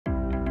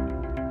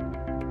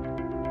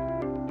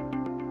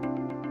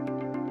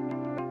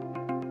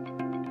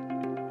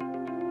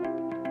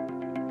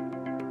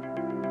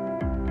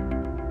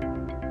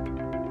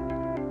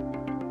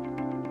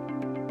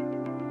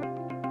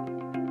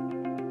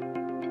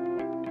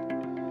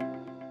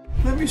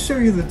Let me show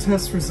you the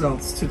test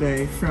results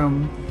today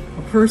from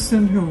a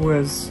person who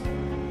was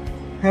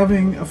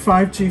having a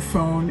 5G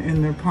phone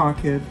in their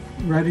pocket,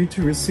 ready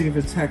to receive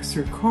a text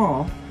or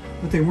call,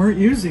 but they weren't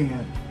using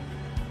it.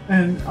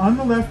 And on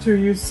the left here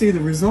you see the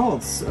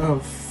results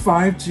of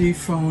 5G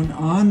phone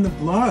on the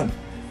blood.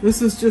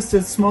 This is just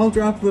a small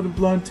droplet of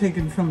blood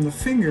taken from the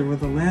finger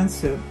with a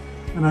lancet,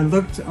 and I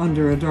looked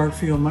under a dark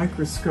field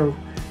microscope.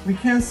 We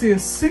can't see a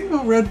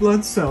single red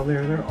blood cell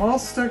there. They're all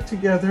stuck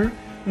together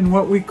in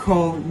what we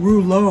call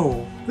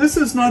rouleau. This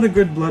is not a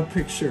good blood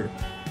picture.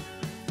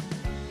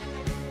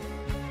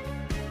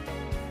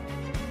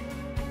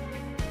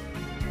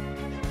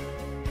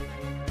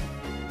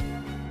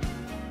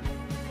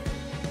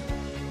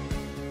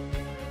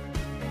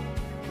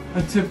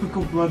 A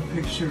typical blood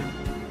picture.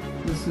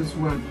 This is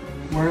what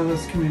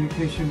wireless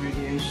communication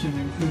radiation,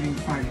 including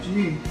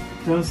 5G,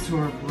 does to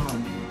our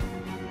blood.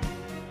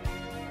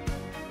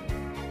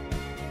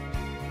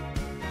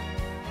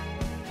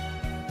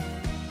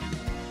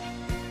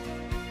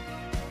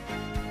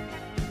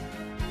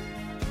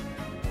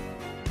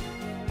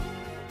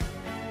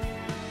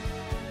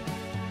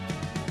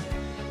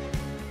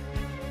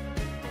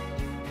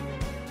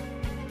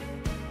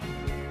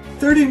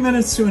 "30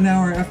 minutes to an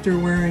hour after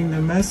wearing the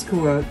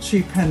Amezcua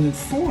Chi Pendant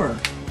 4.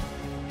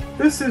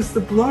 This is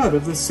the blood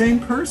of the same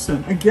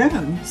person,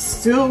 again,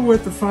 still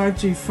with the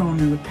 5G phone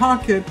in the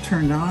pocket,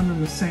 turned on in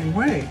the same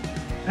way.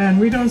 And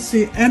we don't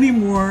see any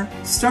more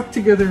stuck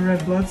together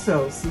red blood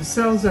cells. The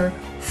cells are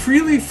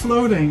freely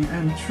floating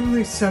and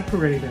truly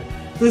separated.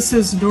 This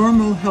is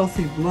normal,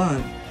 healthy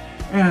blood.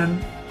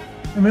 And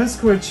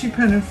Amezcua Chi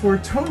Pendant 4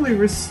 totally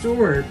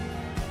restored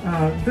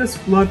this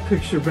blood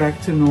picture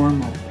back to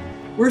normal.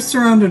 We're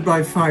surrounded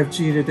by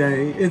 5G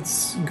today.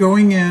 It's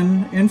going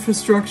in,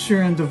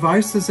 infrastructure and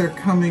devices are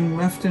coming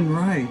left and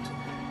right.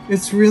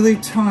 It's really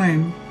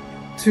time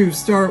to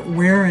start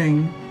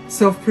wearing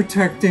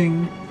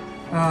self-protecting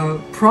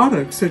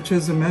products such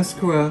as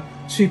Amezcua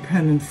Chi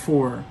Pendant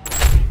 4.